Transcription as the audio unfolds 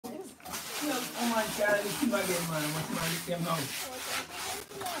man can't lift him again, man. I must lift him now.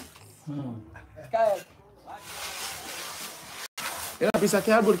 Kyle. You know, a piece of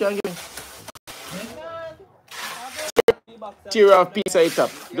cardboard can give me? Tear off piece of it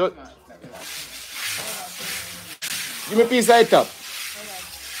up. Don't. Give me a piece of it up.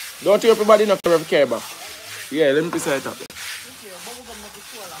 Don't tear up your body, not to care about. Yeah, let me piece of it up.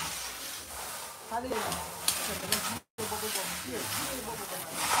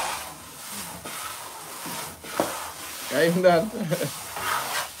 I'm done.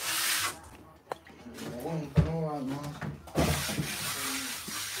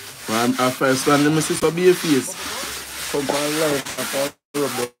 Well, first one, let me see some beer face. Come on, life. I can't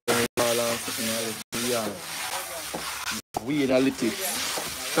rub down all and something like that. Yeah. Weird a little.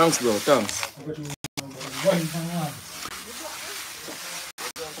 Thanks, bro. Thanks.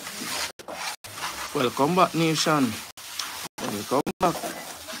 Welcome back, nation. Welcome back.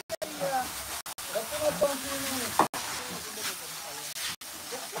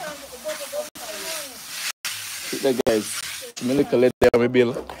 Sit there, guys. I'm going to let there my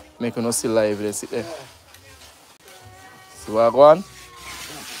bill. Make you not see live there. Sit there. See what I go on?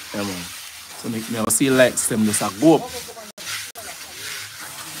 Yeah, man. So make me see likes them just go up.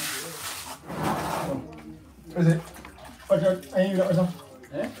 Is it? What's your, are you or something?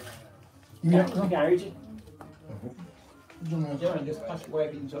 Eh? You got some? Can't reach it. Just catch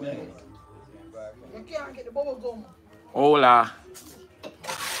wiping something. You can't get the bubble gum. Hola.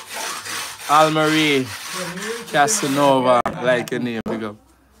 Almarie Casanova, like your name, big up.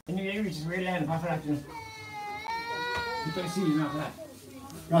 And you reach is very land for that. You can see enough that.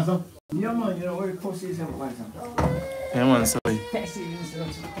 Got some? Yeah, man, you know where you post yourself. Yeah, man, sorry. Text it instead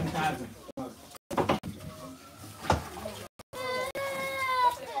of 10,000.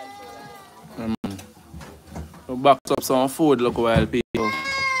 We backed up some food, look while people.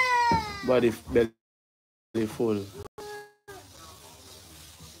 Body belly full.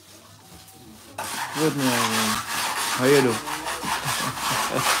 Good morning. How you do?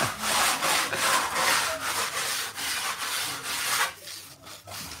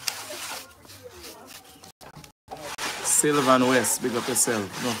 Sylvan West, big up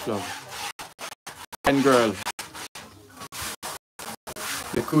yourself. No club. And girl.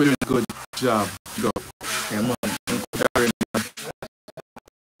 The crew doing a good job. Go. Yeah, man.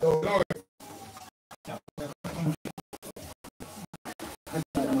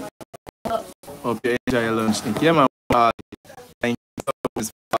 Hope you enjoy your lunch. Thank you, man. Thank you so much.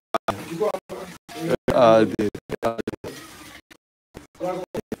 All day.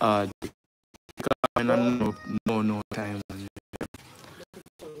 All day. No time.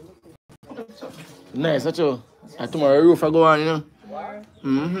 Nice, that's all. Tomorrow roof I go on, you know.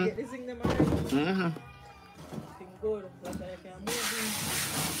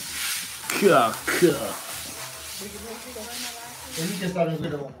 Cool. Cool.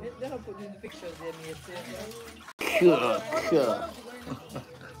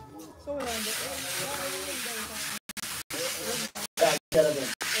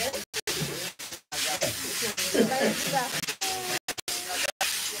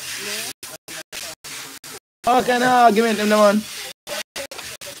 How can I argument him, man?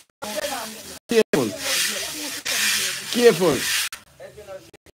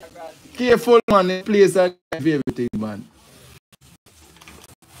 Careful, man. The place I have everything, man.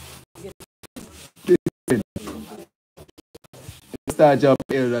 Start job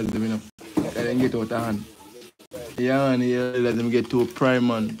elders, you know. And then get out of hand. Yeah, man, the elders them get too prime,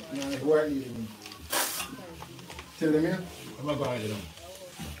 man. Tell them, yeah? I'm going to go.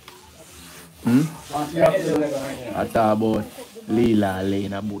 I talk about Lila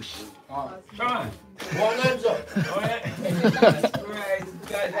Lane a bush. Come on. One hands up.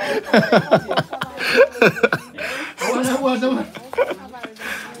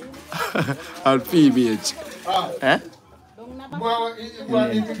 At PBH. Eh?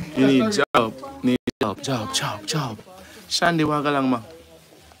 You need job. Shandy, wagalang ma.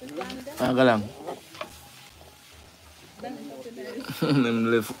 Wagalang. Them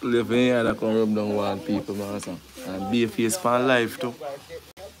live in here that come rub down one people, man. And be a face for life, too.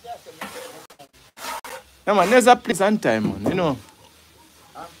 Yeah, man, there's a place and time, man, you know.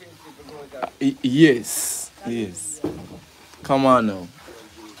 Yes. Come on now.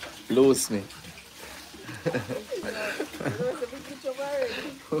 Lose me.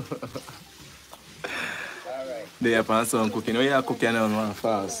 They have on some cooking. Where you cooking now, man,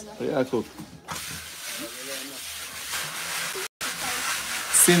 fast? Where you cook?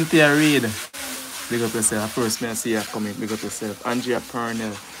 Cynthia Reid, big up yourself. First, may I see you coming. Big up yourself. Andrea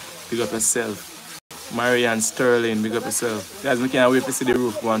Purnell, big up yourself. Marianne Sterling, big up yourself. Guys, we can't wait to see the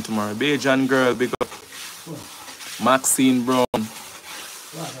roof one tomorrow. Bajan girl, big up. Maxine Brown.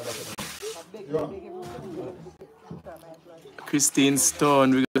 Christine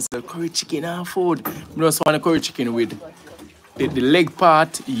Stone, we got the curry chicken and food. We just want a curry chicken with the leg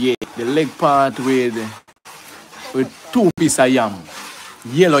part, yeah, the leg part with 2 pieces of yam.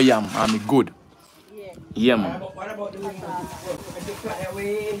 Yellow yam, and good. Yeah, man. What about the wing? The fly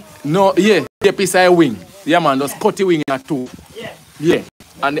away? No, yeah, the piece of wing. Yeah, man, just cut the wing in 2. Yeah. Yeah.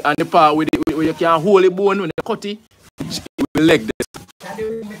 And the part where you can hold the bone when you cut it, the leg there. Can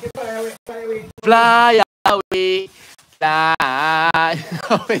you make it fly away? Fly away. Fly away. Fly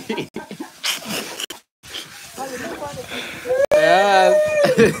away. Yeah.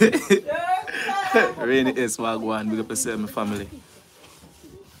 Rainy is Wagwan, big up yourself, my family.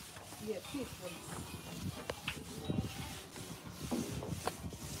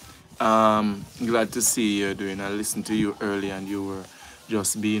 Glad to see you doing. I listened to you early and you were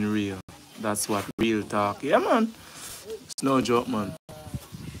just being real. That's what real talk. Yeah, man. It's no joke, man.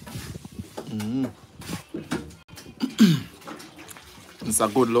 It's a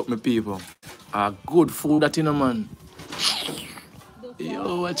good luck, my people. A good food that you know, man.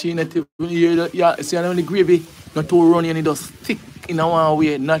 Yo, watching it. Yeah, see, I know the gravy, not too runny, and it does thick in a one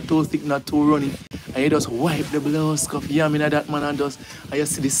way, not too thick, not too runny. And you just wipe the blouse cup yam in that, man, and you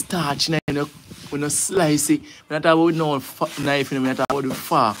see the starch now, you know, when you slice it. When I talk about no knife, when I talk about the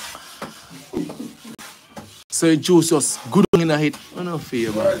fork. So the juice just good in the head. I don't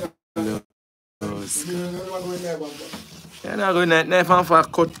feel, man. Yeah, not going to knife and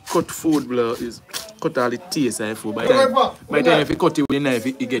fork cut food, bro. Cut all the taste of the food. By the time if you cut it with the knife,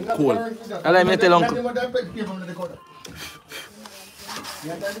 it get cold. I like me tell uncle.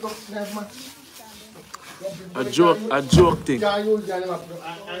 A joke thing. Yeah,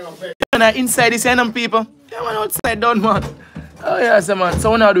 inside this end, people. Yeah, man, outside done, man. Oh, yes, man. So,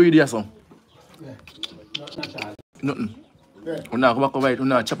 what do you do, son? Nothing. You not go back over it, you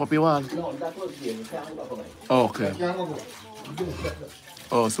not chop up your wall. No, that was here. You can't go over it. Okay.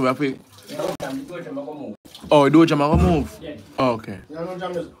 Oh, so we have to. Oh, do jam and move? Yeah. Oh, okay.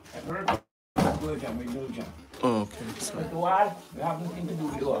 Okay. So. The wall, we have nothing to do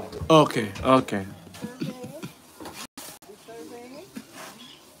with the wall. Okay, okay.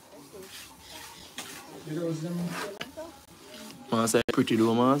 Man, say pretty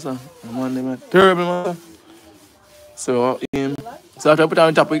though, man, sir. Man, terrible, man. So, after I put it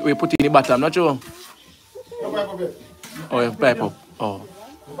on top, we put it in the bottom, I'm not sure. Oh, you pipe up. Oh.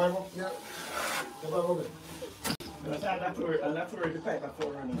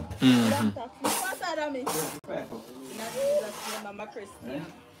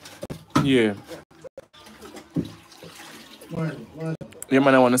 Yeah. Yeah,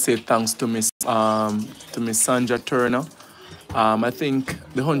 man, I want to say thanks to Miss Sandra Turner. I think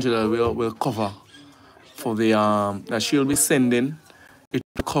the 100 will cover for the that she'll be sending it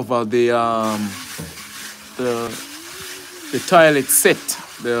to cover the toilet set,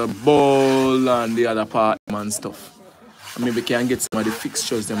 the bowl and the other part and stuff. I mean, we can get some of the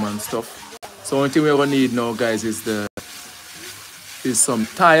fixtures them and stuff. So one thing we're gonna need now, guys, is some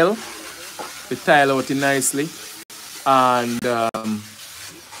tile. The tile out nicely, and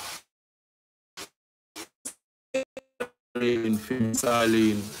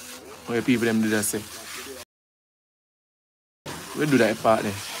Arlene, where people them do that say. We'll do that part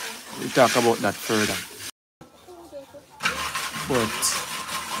there. We'll talk about that further. But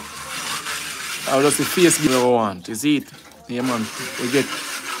I'll just say face give what we want. You see it? Yeah, man. We get.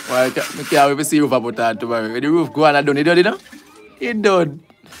 Well, we can't wait to see roof about that tomorrow. When the roof go on and done, it done, you know? It done.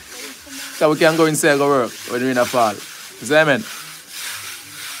 So we can go inside and go work when we're in the fall. You see what I mean?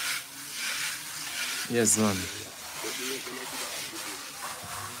 Yes, man.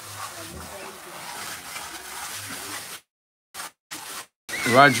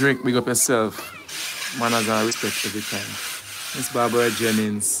 Roderick, big up yourself. Manners and respect every time. Miss Barbara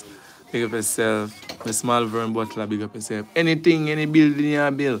Jennings, big up yourself. Miss Malvern Butler, big up yourself. Anything, any building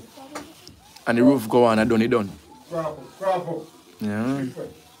you build, and the roof go on, I done it done. Bravo. Yeah.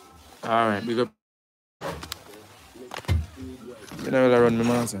 Alright, big up. You know where I run my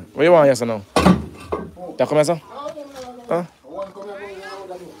man, sir. What you want here, sir, now? You come here, sir? Huh?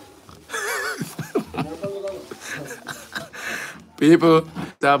 People,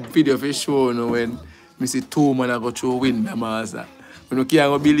 that video for show no, when I see 2 men go through window, master. When you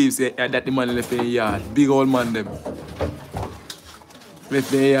can't believe say, that the man left in the yard. Big old man them.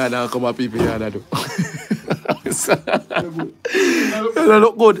 Left in the yard and come up people yard. It don't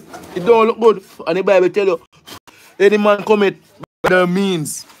look good. It don't look good. And the Bible tell you, any man commit by the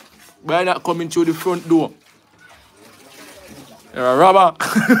means. By not coming through the front door. You're a robber.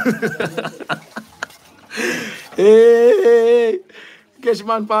 Hey, catch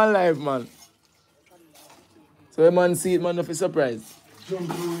man pan live, man. So the man see it, man, of a surprise.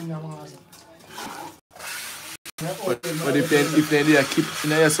 But if they keep in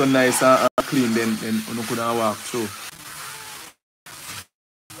here so nice and clean, then you couldn't walk through.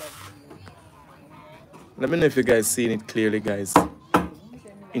 Let me know if you guys seeing it clearly, guys.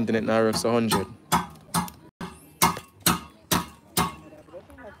 Internet now works 100.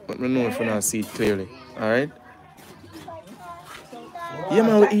 Let me know if you not see it clearly. Alright? Yeah,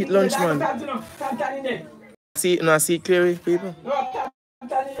 man, we eat lunch, man. See it, not see it clearly, people?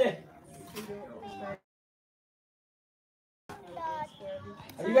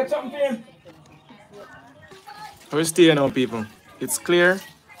 You got something for him? How is staying now, people? It's clear?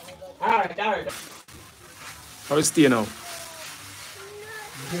 Alright. How is staying now?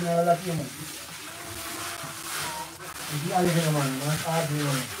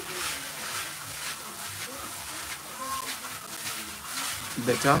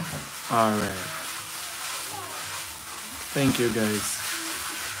 Better? Alright. Thank you, guys.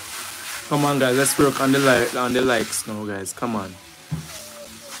 Come on, guys. Let's work on the likes now, guys. Come on.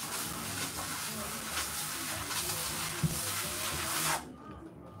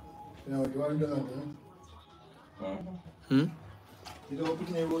 No, you want to do that, Hmm? You don't put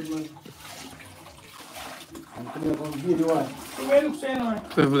in a road, man. I'm coming up on video one. Where you look saying, man?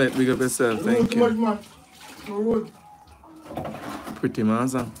 Privilege, big up yourself. Thank you. Man. No road. Pretty, man,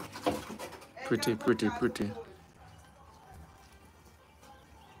 son. Pretty.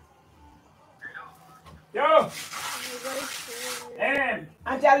 Yo!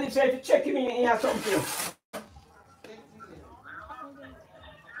 Auntie Arlene said to check him in here something.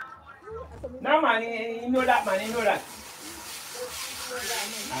 No, man, you know that, man, you know that.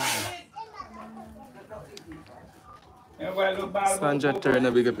 Sandra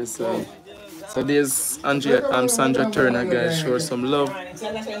Turner, big up yourself. So there's Sandra Turner, guys. Show her some love.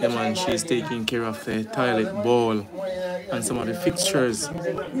 Yeah, man, she's taking care of the toilet bowl and some of the fixtures.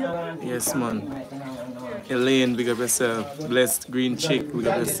 Yes, man. Arlene, big up yourself. Blessed Green Chick, big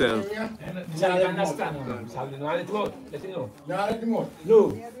up yourself.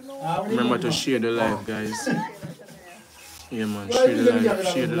 Remember to share the live, guys. Yeah, man,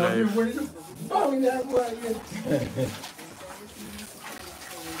 share the live.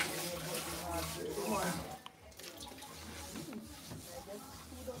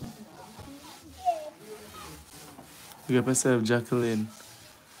 Big up yourself, Jacqueline.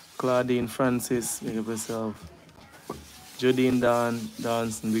 Claudine Francis, big up yourself. Jodine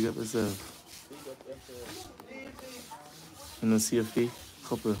Danson, big up yourself. You know, see your feet?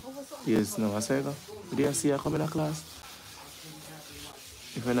 Couple years now. I say, did you see her coming to class?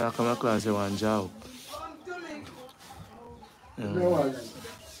 If you're not coming to class, you want a job.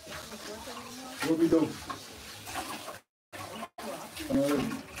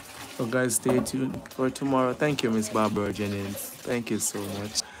 So guys, stay tuned for tomorrow. Thank you, Miss Barbara Jennings. Thank you so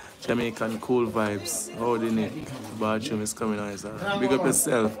much. Jamaican cool vibes. Holding it. Bathroom is coming on. Big up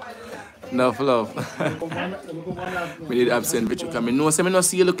yourself. Enough love. We did absent with you coming. No, say me no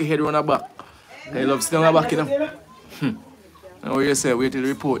see you look ahead on the back. I love sitting on the back, you know. Now what you say, wait till the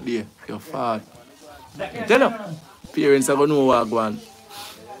report there. You're fat. Tell them. Parents are going to know what going on.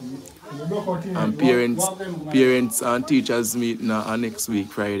 And parents and teachers meet now next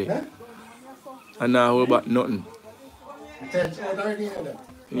week, Friday. And now how about nothing?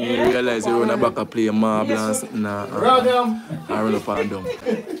 You realize you run a back and play a marble and something and run up and down.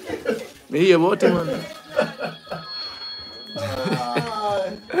 Me hear about him, man.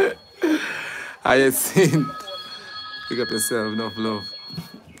 I have seen. Pick up yourself, enough love.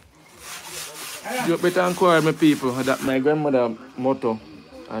 You better inquire my people that my grandmother motto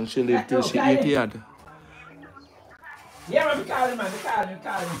and she lived till she 80 years. Yeah, man, call him.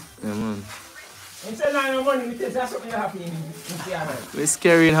 Yeah, man. Instead of no money, that's something you have in We're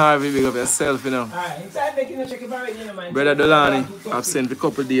scaring Harvey, big up yourself, you know. Alright, inside making a check about it, you know, man. Brother Delani, absent for a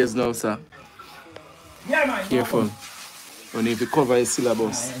couple of days now, sir. Yeah, man. Careful. You need to cover your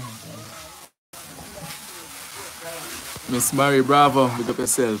syllabus. Miss Mary Bravo, big up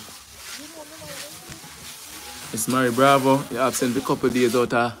yourself. Miss Mary Bravo, you're absent for a couple of days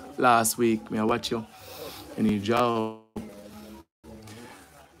out of last week. May I watch you? You need a job.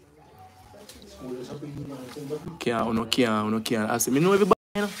 Can't. I say, I know everybody,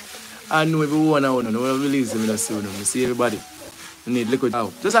 you know. I know everyone, no release them, I see everybody. I need a little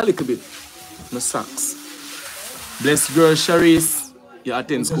out. Just a little bit. No socks. Blessed girl Sharice, you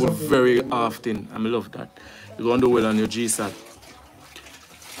attend school very often. I love that. You go on the well on your GSAT.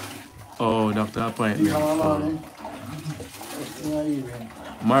 Oh, doctor appointment. Come Oh. on,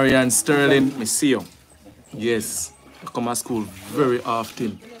 Marianne Sterling, me see you. Yes, I come to school very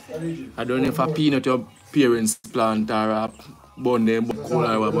often. I don't know if a peanut your parents plant or a bun them,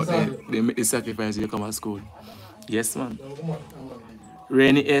 but they make the sacrifice you come to school. Yes, man.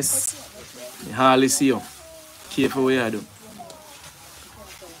 Rainy S, I hardly see you. Careful what you do.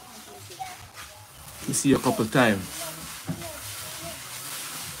 I see you a couple times.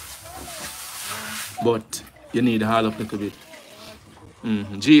 But you need to haul up a little bit.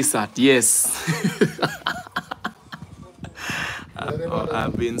 GSAT, yes.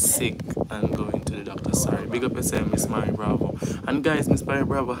 I've been sick and going to the doctor. Sorry. Big up yourself, Miss Mary Bravo. And guys, Miss Mary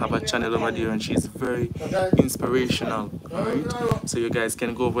Bravo have a channel over there and she's very inspirational. Alright? So you guys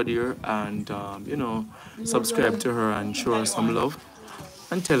can go over there and you know, subscribe to her and show her some love.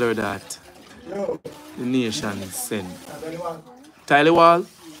 And tell her that the nation is sent. Tile wall?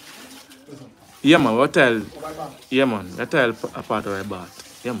 Yeah man, what tile? Yeah man, that tile a part of my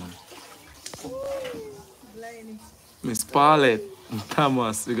bath. Yeah man. Miss Paulette,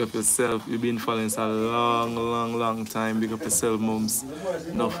 Thomas, big up yourself. You've been following us a long time. Big up yourself, mums.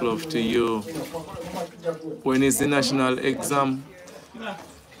 Enough love to you. When is the national exam?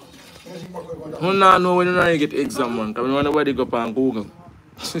 Who now know when you get exam, man? Because when nobody go up on Google.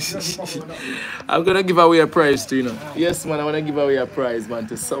 I'm gonna give away a prize to you know. Yes, man, I wanna give away a prize, man,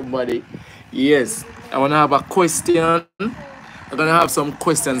 to somebody. Yes, I wanna have a question. I'm gonna have some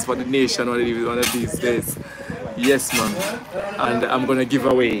questions for the nation one of these days. Yes, man. And I'm gonna give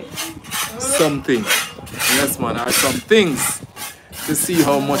away something. Yes, man, or some things to see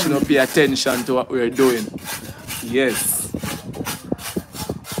how much you know pay attention to what we're doing. Yes.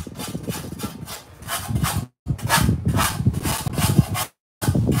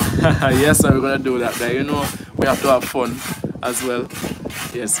 Yes, we're gonna do that. But you know, we have to have fun as well.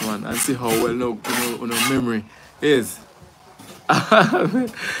 Yes, man, and see how well no memory is. How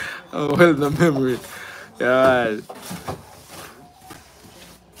well the memory. Yeah.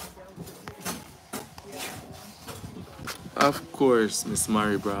 Of course, Miss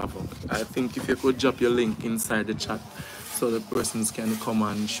Mary Bravo. I think if you could drop your link inside the chat so the persons can come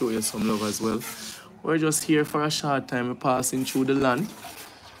and show you some love as well. We're just here for a short time, we're passing through the land.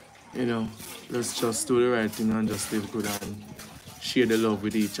 You know, let's just do the right thing and just live good and share the love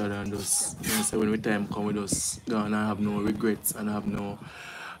with each other and just, you know, say when the time comes, we just go and have no regrets and have no,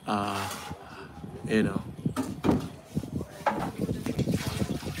 you know.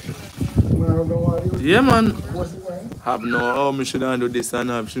 Yeah, man. Have no, oh, me shouldn't do this and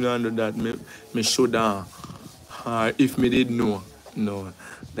I shouldn't do that. Me shouldn't. If me did know, no.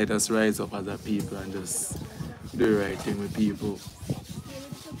 Let us rise up as a people and just do the right thing with people.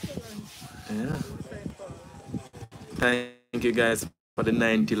 Yeah. Thank you guys for the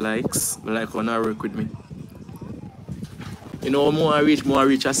 90 likes. Like wanna work with me. You know, more I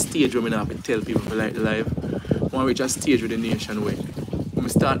reach a stage where I have to tell people to like the live. More I reach a stage with the nation where when we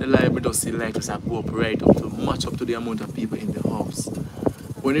start the live, we just see like just go up right up to match up to the amount of people in the house.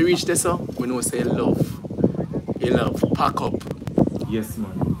 When we reach this, we know say love. You love, pack up. Yes,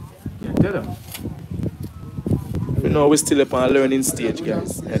 man. Yeah, tell them. You know, we're still up on a learning stage,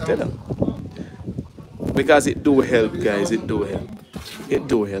 guys. Yeah, tell them. Because it do help, guys. It do help. It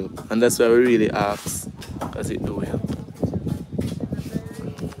do help. And that's why we really ask. Because it do help.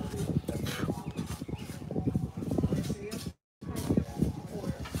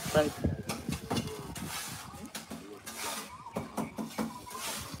 Right.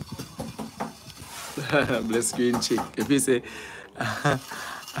 Bless green chick. If you say,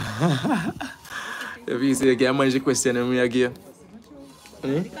 if you say, you can manage the question and we give.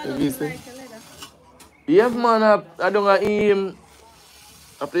 If you say, yes, man, I don't got him.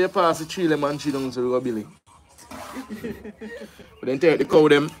 After you pass the tree, man, she don't so go Billy. But then take the cow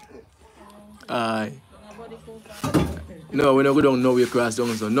them. Aye. No, we don't go down now, we cross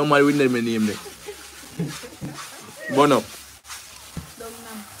down so. Normally we never name them. Burn up.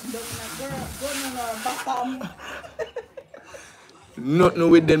 Nothing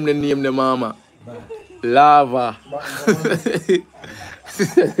with them, they name the mama. Lava.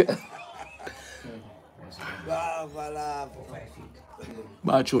 Lava.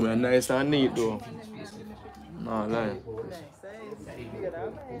 Bathroom is nice and neat though. No, lie.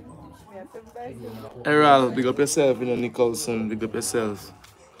 Errol, big up yourself, you know, Nicholson, big up yourself.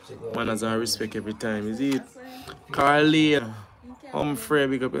 Manners and respect every time, is it? Arlene, Humphrey,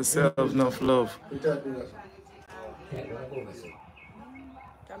 big up yourself, enough love.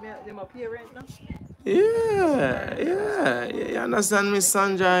 Yeah, you understand me,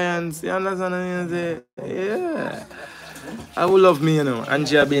 Sun Giants? You understand what I say? Yeah. I will love me, you know.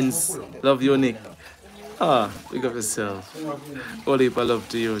 Angia Bins, love you, Nick. Ah, big up yourself. All heap of love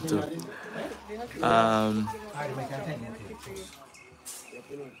to you too.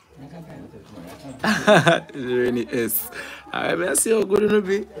 It really is. I see how good it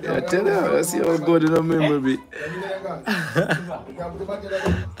be. I tell you, I see how good it be.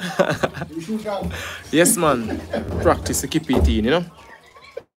 Yes, man. Practice to keep it in, you know.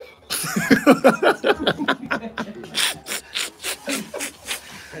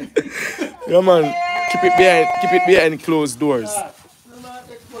 Yeah, man. Keep it behind closed doors.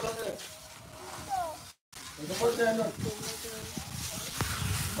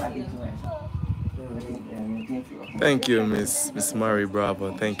 Thank you, Miss Mary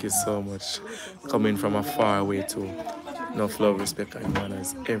Bravo. Thank you so much. Coming from a far away too. Enough love, respect, and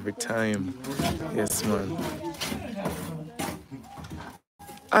manners every time. Yes, man.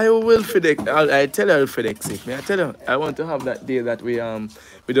 I will FedEx. I tell you, I'll FedEx it. I tell you, I want to have that day that we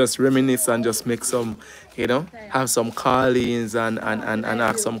just reminisce and just make some, you know, have some call-ins and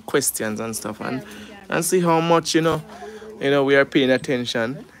ask some questions and stuff and see how much you know we are paying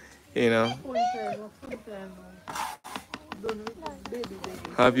attention. You know.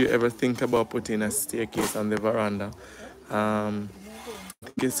 Have you ever think about putting a staircase on the veranda? I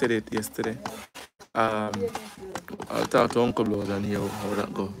think you said it yesterday. I'll talk to Uncle Blows and hear how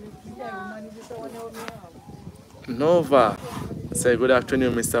that go. Nova. Say good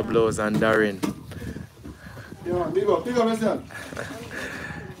afternoon, Mr. Blows and Darren. Yeah, big up yourself.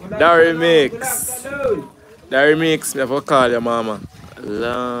 Darren Mix, me have to call your mama.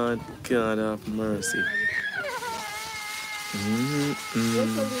 Lord God of mercy.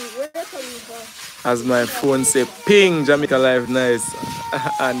 As my phone say, ping, Jamaica Life nice.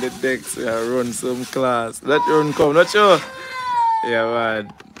 And the decks run some class. Let run come, not sure. Yeah,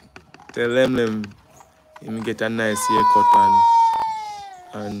 man. Tell them him get a nice haircut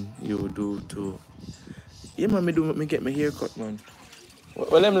and you do too. Yeah, man, me get my haircut, man.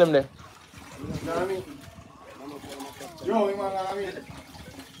 Well, them there.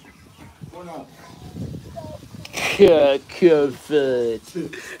 Careful.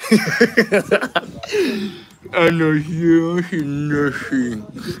 I know you nothing.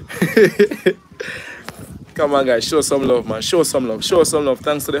 Come on, guys, show some love, man. Show some love.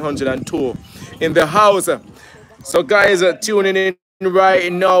 Thanks to the 102 in the house. So, guys, tuning in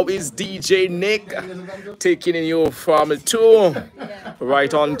right now is DJ Nick taking in you from 2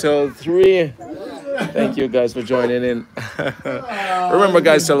 right until 3. Thank you guys for joining in. Remember,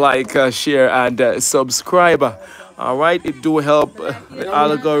 guys, to like, share, and subscribe. All right, it do help the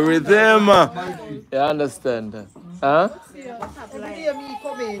algorithm. You understand? Huh?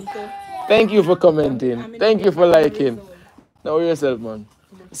 Thank you for commenting. Thank you for liking. Now yourself, man.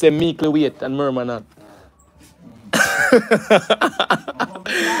 Say meekly wait and murmur not.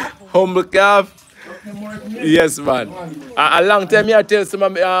 Humble calf. Yes, man. A long time I tell some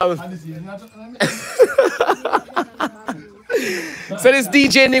so this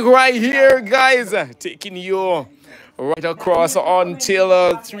DJ Nick right here, guys, taking you right across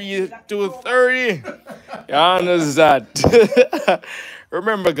until 3 to 30. You understand?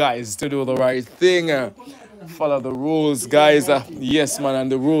 Remember, guys, to do the right thing. Follow the rules, guys. Yes, man,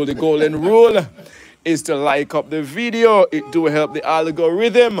 and the golden rule is to like up the video. It do help the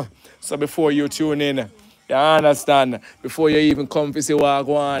algorithm. So before you tune in, you understand, before you even come to see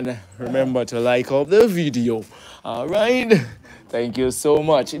Wagwan, remember to like up the video. All right? Thank you so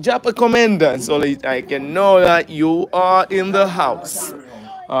much. Drop a comment so that I can know that you are in the house.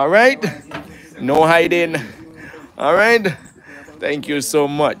 All right? No hiding. All right? Thank you so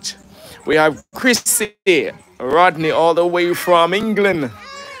much. We have Chrissy Rodney all the way from England.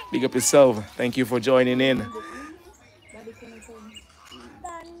 Big up yourself. Thank you for joining in.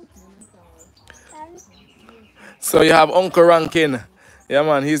 So you have Uncle Rankin. Yeah,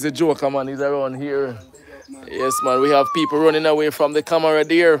 man, he's a joker, man. He's around here. Yes, man, we have people running away from the camera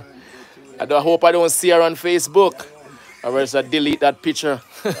there. I hope I don't see her on Facebook. Or else I delete that picture.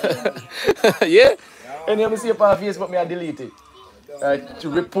 Yeah? And you see up on Facebook, I delete it. To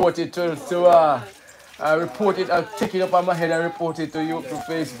report it I report it, I'll take it up on my head and report it to you through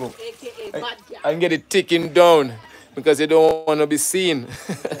Facebook. And get it ticking down because you don't want to be seen.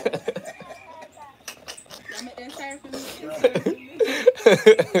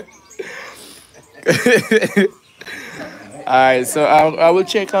 Alright, so I will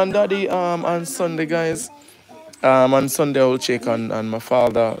check on Daddy on Sunday, guys. On Sunday I will check on my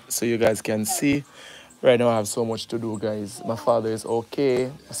father so you guys can see. Right now I have so much to do, guys. My father is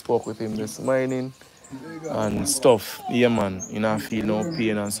okay. I spoke with him this morning and stuff. Yeah, man. You know, I feel no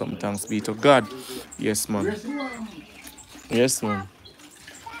pain and something. Thanks be to God. Yes, man. Yes, man.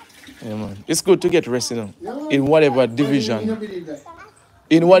 Yeah, man. It's good to get rest, you know, in whatever division.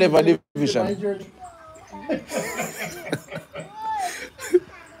 In whatever division.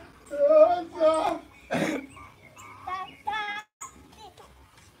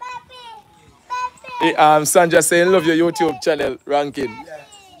 Sandra saying love your YouTube channel ranking. Yeah,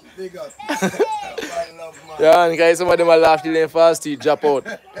 big up. Yeah, and guys, some of them are laughing and fast to drop out.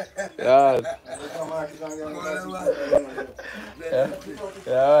 Yeah.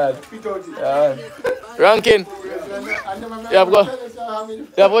 Yeah, man. Ranking. You have got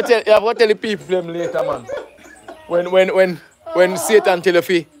to tell the people them later, man. When Satan tell you if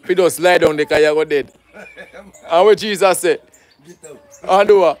you just lie down, they can go dead. And what Jesus said? And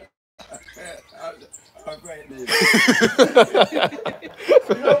do what?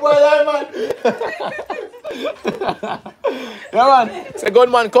 Yeah, man. Say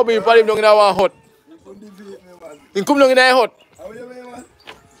gunman come in, probably down in our hut. He come down in our hut.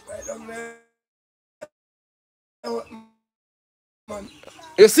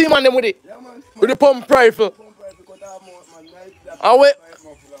 You see, man, them with it? With the pump rifle. And wait,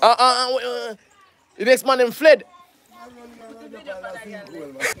 the next man them fled.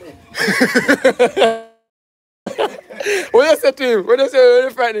 What you say to him? What you say? What you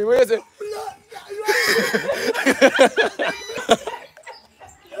frightening? What you say?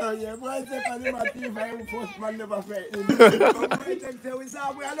 Oh yeah, boy, say for him at TV, I first man never frightened. We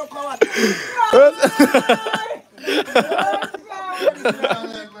saw we are not covered.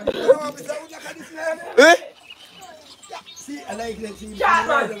 See, I like that team. I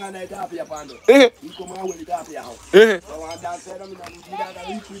don't like that here, Pando. You come out with it after your house. So I dance there, I'm going to do that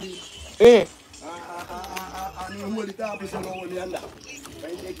and with it. And you hold it up, so I hold it under.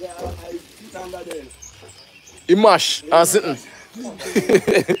 When you take I sit under there. He mash and sitting.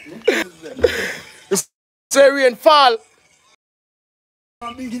 Say rain fall.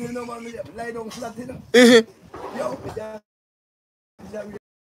 I'm beginning to lie down flat, you know. Yo,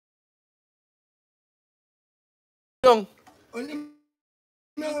 Young. only me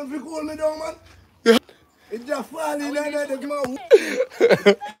if you call me down, man. It's just falling and I take my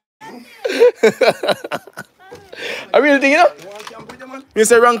I really think, you know? You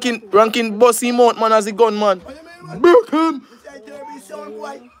say ranking boss him out, man, as a gun, man. Book him.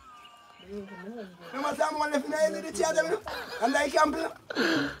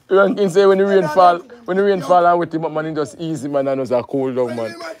 Ranking say when the rain fall and with him up, man, it just easy, man, and it's a cold down,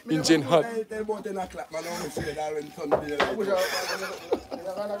 man. Engine hot.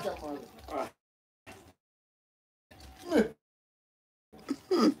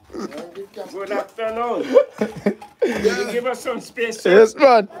 Good afternoon. You give us some space, sir. Yes,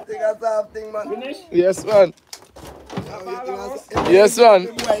 man. Finish? Yes, man. Yes, man.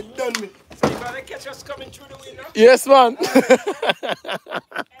 So you gotta catch us coming through the window? Yes, man. Everybody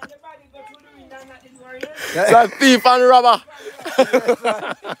go through the window and not in warriors? It's a thief and robber. I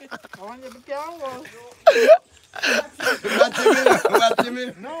want you to be careful. What you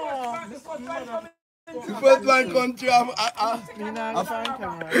mean? No. The first one come through,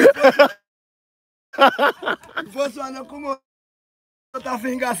 the first one to come out, put a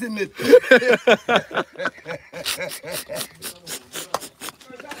fingers in it.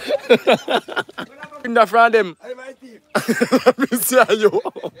 In the front of them. I my teeth. I see you.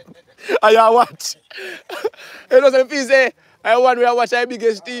 I watch. You know some people say, I want to watch my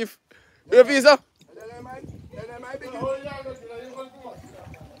biggest thief. You feel so?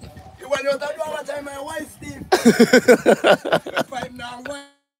 When you talk about time, my wife, Steve. If I'm now,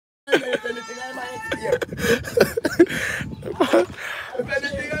 if anything, I might escape. If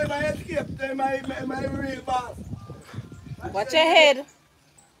anything, I might escape. Then my real boss. Watch your head.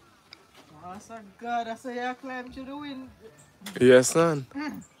 Oh, so God, I say you climb to the wind. Yes, son.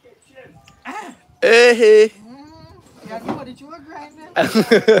 Hey, hey. Yeah, you know that you were grinding.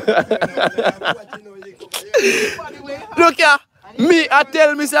 Look here. Me, I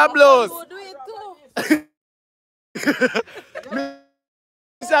tell Mr. Blows. Do it too.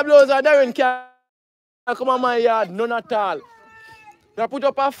 Mr. Blows and Darren can't come on my yard, none at all. I put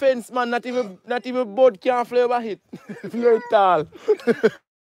up a fence, man, not even bird can fly over it. Very tall.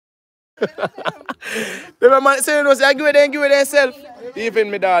 The man say, you know, say, I give it themselves. Even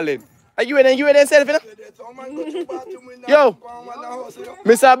me, darling. I give it themselves, you know? Yo,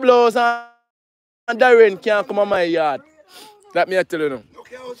 Mr. Blows and Darren can't come on my yard. Let me tell you now.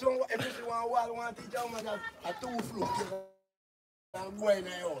 Okay, so if you want to teach you, a 2 floor. I'm going in the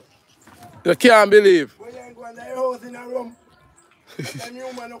house. You can't believe. When you go in the house in a room, the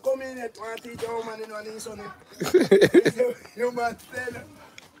new man come in it, want to teach you man in one son. You man tell,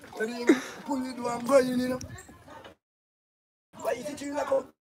 then you pull it, I'm going in, you know. things that come.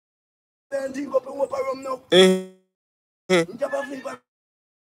 Then think up and walk around now. You jump off sleep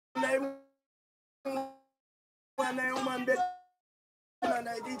and one woman bed and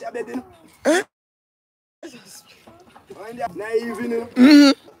I teach a bed in. Naive in.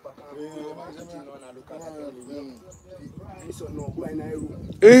 This one no go in a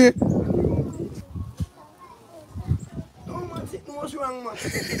room. No man, sit no what's wrong man.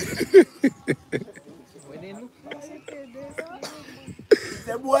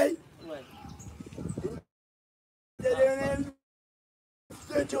 The boy.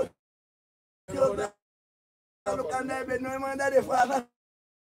 Look at that bed, no man that the father.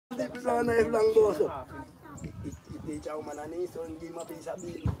 This one is long also. It teach a woman and his son give him a piece of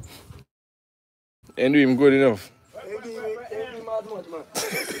meat. And do him good enough. Give him as much man.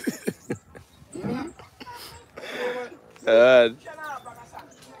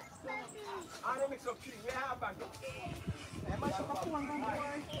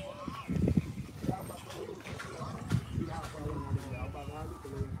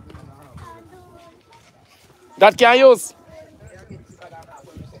 That can use.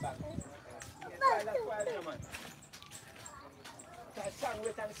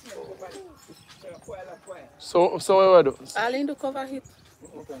 So what do? Arlene to cover it.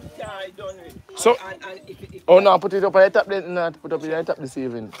 So, oh no, put it up at the top then, not put up at the top this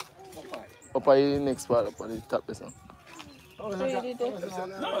evening. Up at the next part, up at the top this one.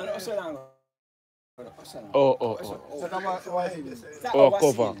 Oh,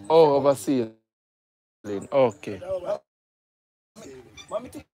 cover. Oh, over ceiling. Okay.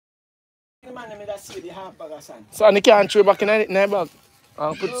 So, and you can't throw back in the bag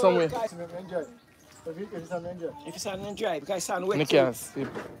and put it somewhere. If it's on dry, because it's on wet. You can't sip.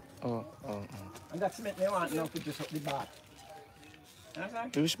 Oh. And that's what me want now to just up the bath.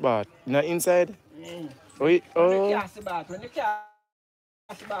 Which bath? Not inside? Oh. When you cast the bath,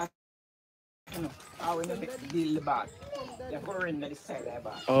 you know, how when you build the bath, you go in the side of the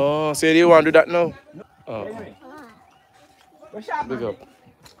bath. Oh, so you want to do that now? Oh. Anyway. Big up.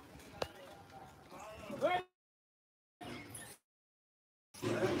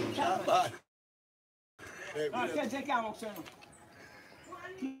 Você can't walk, sir.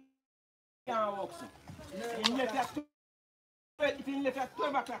 Can't walk, sir. You left that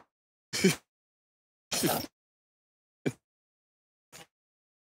 12 o'clock.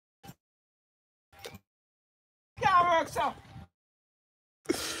 Can't work, sir.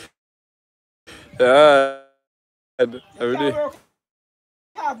 Every day.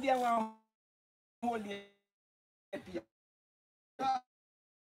 Half day one whole day.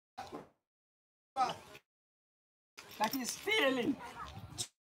 That is failing.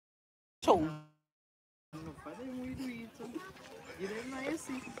 So.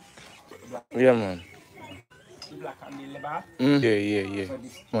 Yeah, man. Black and the bath. Yeah.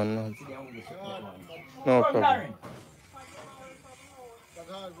 Man, no problem.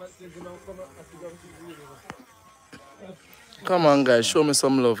 Come on, guys, show me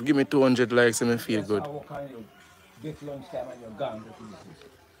some love. Give me 200 likes and I feel good. Get lunchtime and you're gone.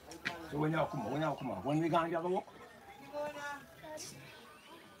 So when you come on. When we gone, you have to walk.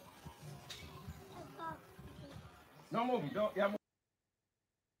 No move, don't. Yeah, move.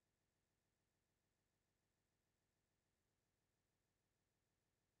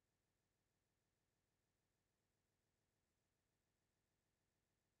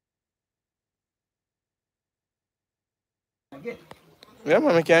 Yeah,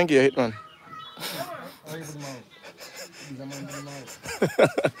 man, I can't get it, man.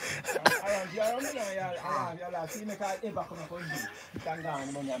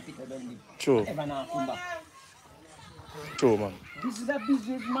 True. True, man. This is a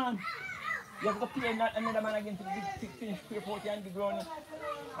business, man. You have to pay another man again to finish pay 40 and the ground.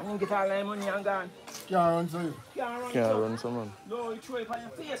 And then get all that money and gone. Can't run so you. Can't Run some, man. No, you throw it on your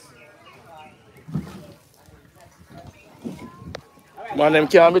face. Man, them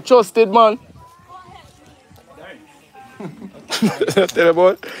can't be trusted, man.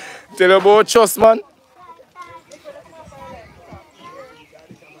 Tell you about trust, man.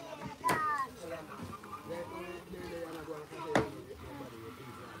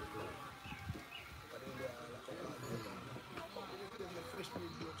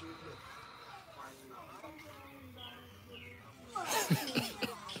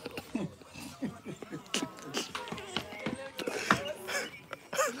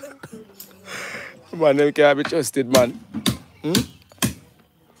 Man, them can't be trusted, man.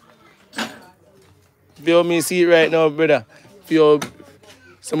 Feel me see it right now, brother. Feel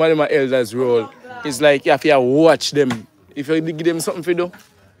some of them are elders role. It's like you have to watch them. If you give them something to do,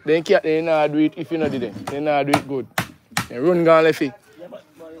 they not do it if you not do it. They not do it good. You run gone left it. Yeah, but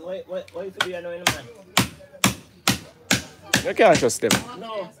what you do, you know, man? You can't trust them.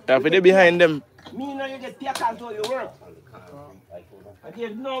 No. You have to be behind them. Me know you get paid until you work. But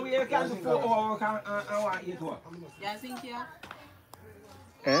there's no way you can do 4 hours and 1 8 hours. Yeah, I think, yeah.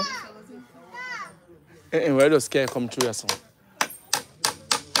 Where does care come through your son?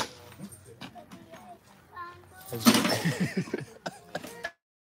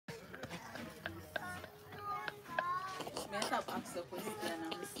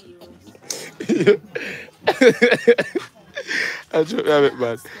 I joke a bit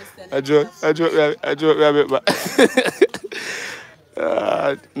bad. I joke a bit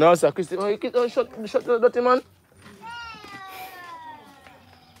bad. No, sir, Christy, you can't shut the dirty man.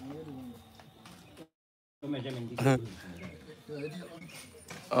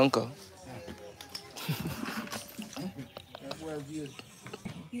 Uncle.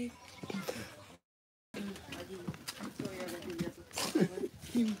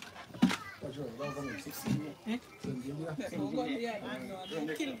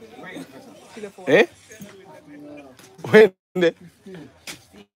 Eh? When the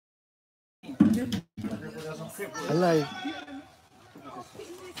alive.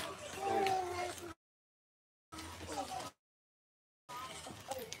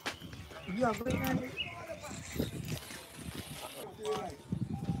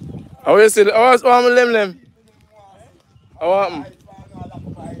 How you see? How am lem? How am?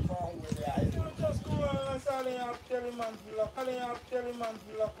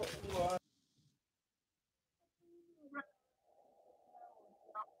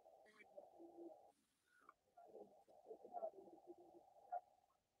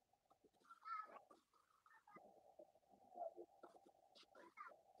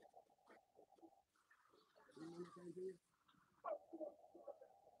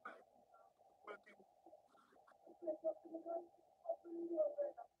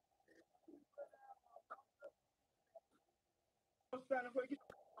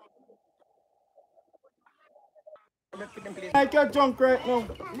 I get drunk right now.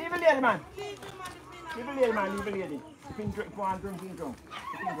 Leave a lady, man. Leave a lady, man. Leave a lady. If you drink, go and drink, drunk.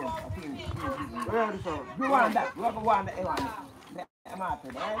 Where are the show? You want that? You have to want that. You want it. I'm happy,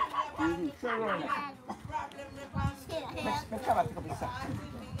 right? Sure, you want it. Let's have a pick up his sack.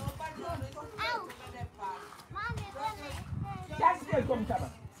 That's still come, Chaba.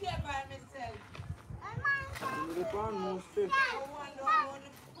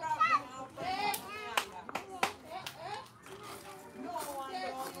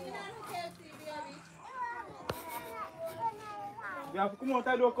 You have to come out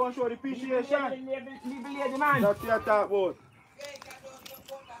and do come show the appreciation. Leave the lady, man. That's what you talk about.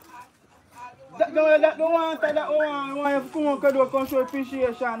 That don't want that one. You want to come out and do come show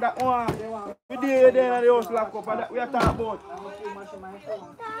appreciation. That one. We did there in the house lock up and that we are talking about.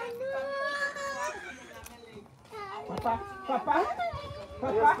 Papa?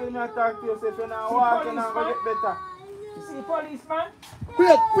 You still not talk to yourself, you're not walking and going to get better. You see the policeman?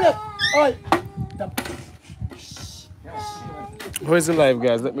 Wait. Oi. Where's the live,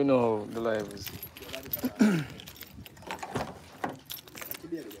 guys? Let me know how the live is.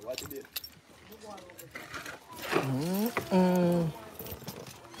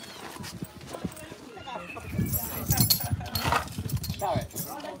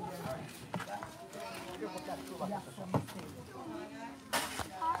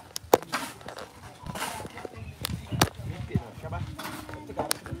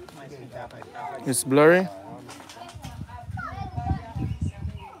 It's blurry.